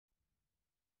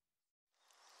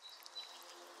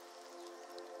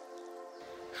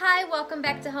Hi, welcome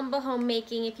back to Humble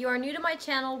Homemaking. If you are new to my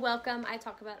channel, welcome. I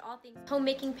talk about all things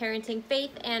homemaking, parenting, faith,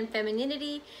 and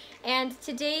femininity. And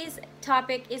today's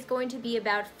topic is going to be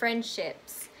about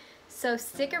friendships. So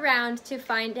stick around to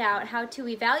find out how to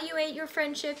evaluate your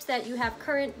friendships that you have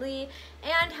currently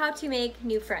and how to make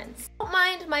new friends. Don't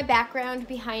mind my background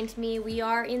behind me. We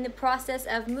are in the process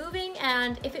of moving,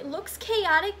 and if it looks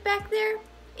chaotic back there,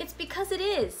 it's because it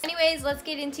is. Anyways, let's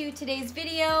get into today's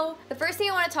video. The first thing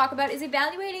I want to talk about is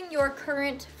evaluating your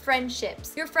current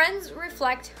friendships. Your friends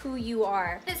reflect who you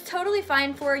are. It's totally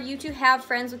fine for you to have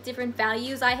friends with different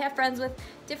values. I have friends with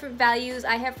different values.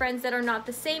 I have friends that are not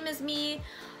the same as me.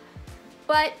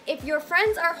 But if your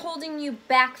friends are holding you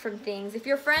back from things, if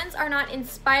your friends are not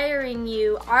inspiring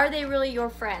you, are they really your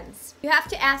friends? You have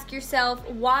to ask yourself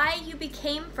why you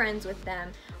became friends with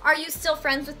them. Are you still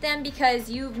friends with them because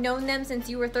you've known them since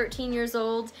you were 13 years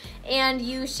old and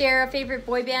you share a favorite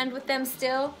boy band with them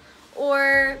still?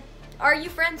 Or are you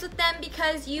friends with them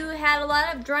because you had a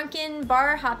lot of drunken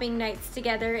bar hopping nights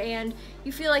together and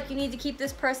you feel like you need to keep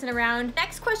this person around?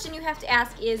 Next question you have to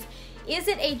ask is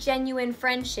it a genuine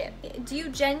friendship? Do you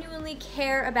genuinely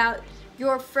care about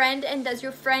your friend, and does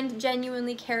your friend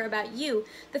genuinely care about you?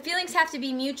 The feelings have to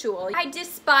be mutual. I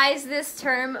despise this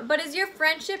term, but is your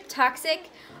friendship toxic?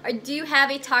 Or do you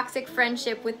have a toxic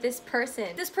friendship with this person?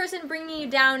 Is this person bringing you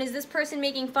down? Is this person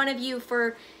making fun of you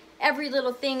for every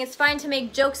little thing? It's fine to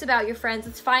make jokes about your friends.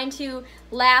 It's fine to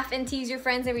laugh and tease your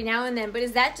friends every now and then, but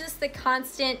is that just the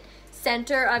constant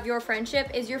center of your friendship?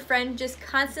 Is your friend just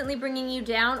constantly bringing you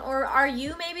down, or are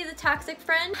you maybe the toxic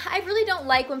friend? I really don't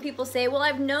like when people say, well,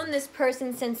 I've known this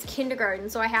person since kindergarten,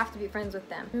 so I have to be friends with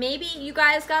them. Maybe you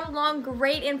guys got along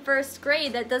great in first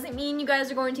grade. That doesn't mean you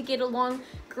guys are going to get along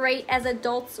great as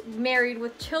adults married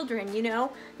with children, you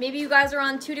know? Maybe you guys are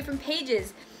on two different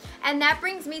pages. And that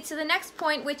brings me to the next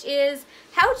point, which is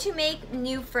how to make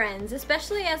new friends,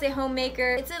 especially as a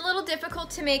homemaker. It's a little difficult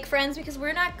to make friends because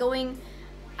we're not going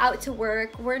out to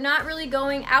work. We're not really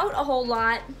going out a whole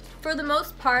lot for the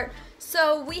most part.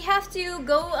 So we have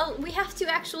to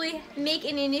actually make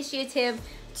an initiative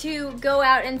to go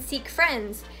out and seek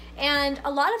friends. And a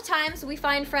lot of times we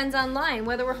find friends online,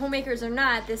 whether we're homemakers or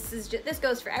not. This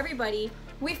goes for everybody.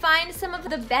 We find some of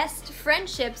the best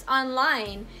friendships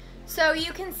online. So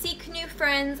you can seek new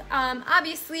friends.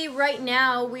 Obviously right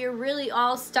now we're really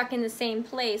all stuck in the same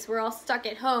place. We're all stuck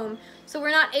at home. So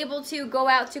we're not able to go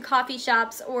out to coffee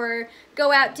shops or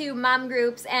go out to mom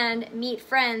groups and meet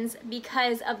friends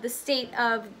because of the state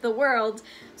of the world.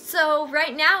 So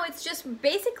right now it's just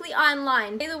basically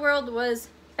online. If the world was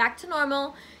back to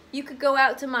normal, you could go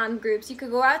out to mom groups, you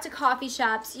could go out to coffee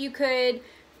shops, you could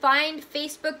find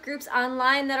Facebook groups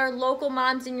online that are local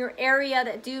moms in your area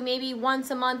that do maybe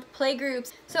once a month play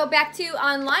groups. So back to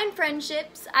online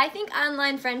friendships, I think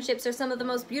online friendships are some of the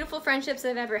most beautiful friendships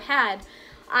I've ever had.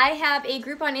 I have a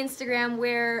group on Instagram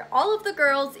where all of the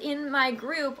girls in my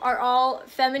group are all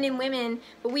feminine women,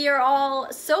 but we are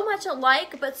all so much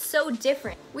alike but so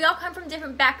different. We all come from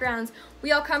different backgrounds.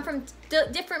 We all come from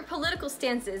different political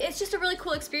stances. It's just a really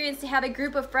cool experience to have a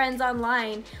group of friends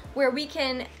online where we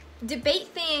can debate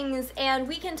things and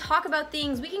we can talk about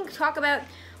things. We can talk about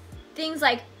things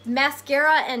like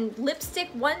mascara and lipstick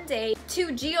one day to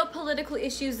geopolitical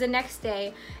issues the next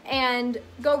day and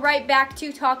go right back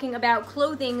to talking about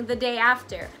clothing the day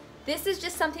after. This is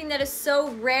just something that is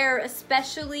so rare,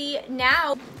 especially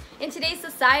now in today's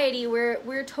society where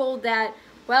we're told that,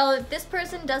 well, if this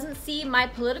person doesn't see my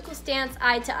political stance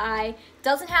eye to eye,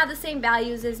 doesn't have the same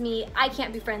values as me, I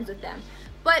can't be friends with them.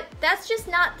 But that's just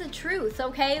not the truth,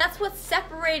 okay? That's what's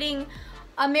separating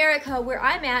America, where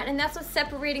I'm at, and that's what's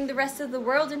separating the rest of the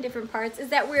world in different parts, is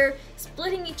that we're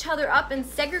splitting each other up and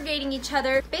segregating each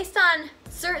other based on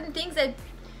certain things that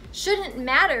shouldn't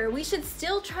matter. We should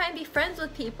still try and be friends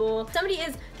with people. If somebody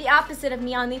is the opposite of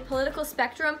me on the political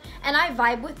spectrum and I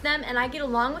vibe with them and I get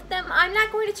along with them, I'm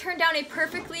not going to turn down a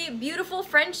perfectly beautiful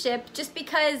friendship just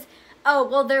because, oh,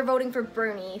 well, they're voting for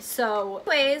Bernie. So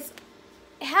anyways,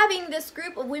 having this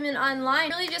group of women online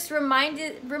really just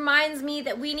reminds me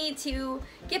that we need to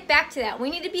get back to that.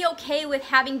 We need to be okay with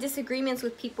having disagreements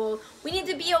with people. We need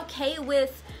to be okay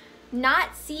with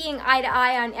not seeing eye to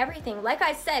eye on everything. Like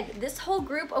I said, this whole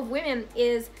group of women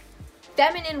is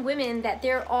feminine women that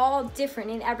they're all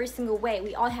different in every single way.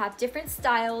 We all have different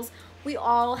styles. We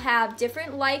all have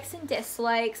different likes and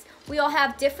dislikes. We all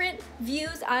have different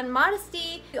views on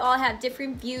modesty. We all have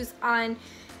different views on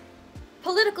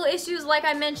political issues, like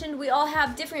I mentioned. We all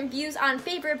have different views on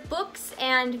favorite books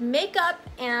and makeup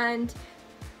and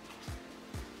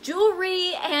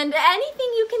jewelry, and anything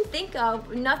you can think of.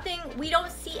 We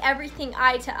don't see everything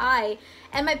eye to eye.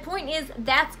 And my point is,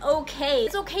 that's okay.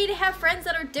 It's okay to have friends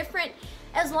that are different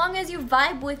as long as you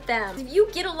vibe with them. If you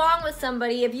get along with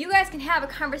somebody, if you guys can have a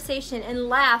conversation and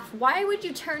laugh, why would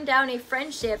you turn down a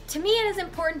friendship? To me, it is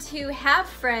important to have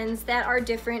friends that are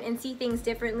different and see things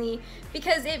differently,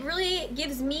 because it really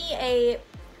gives me a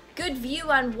good view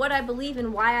on what I believe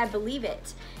and why I believe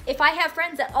it. If I have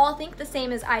friends that all think the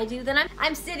same as I do, then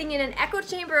I'm sitting in an echo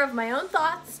chamber of my own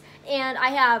thoughts, and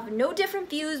I have no different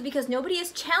views because nobody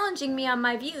is challenging me on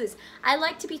my views. I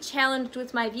like to be challenged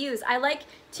with my views. I like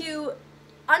to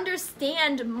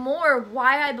understand more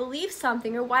why I believe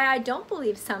something or why I don't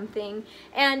believe something,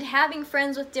 and having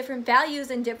friends with different values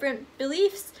and different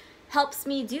beliefs helps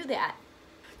me do that.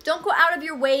 Don't go out of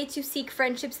your way to seek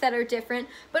friendships that are different,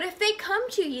 but if they come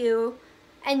to you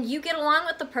and you get along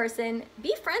with the person,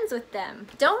 be friends with them.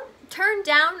 Don't turn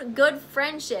down good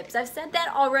friendships. I've said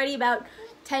that already about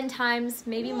 10 times,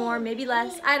 maybe more, maybe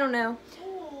less, I don't know.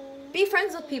 Be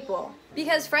friends with people,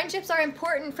 because friendships are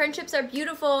important, friendships are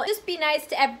beautiful. Just be nice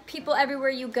to people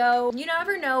everywhere you go. You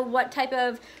never know what type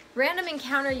of random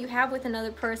encounter you have with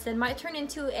another person might turn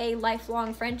into a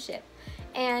lifelong friendship.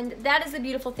 And that is the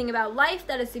beautiful thing about life.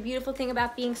 That is the beautiful thing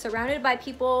about being surrounded by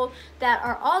people that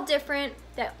are all different,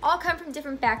 that all come from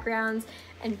different backgrounds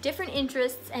and different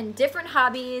interests and different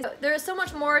hobbies. There is so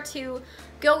much more to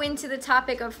go into the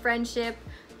topic of friendship,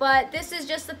 but this is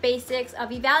just the basics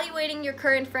of evaluating your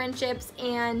current friendships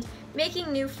and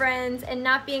making new friends and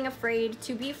not being afraid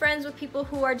to be friends with people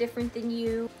who are different than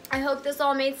you. I hope this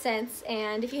all made sense,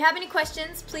 and if you have any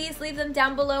questions, please leave them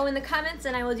down below in the comments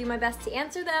and I will do my best to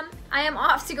answer them. I am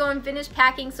off to go and finish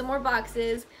packing some more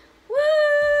boxes. Woo!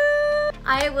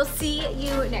 I will see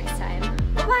you next time.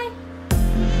 Bye-bye!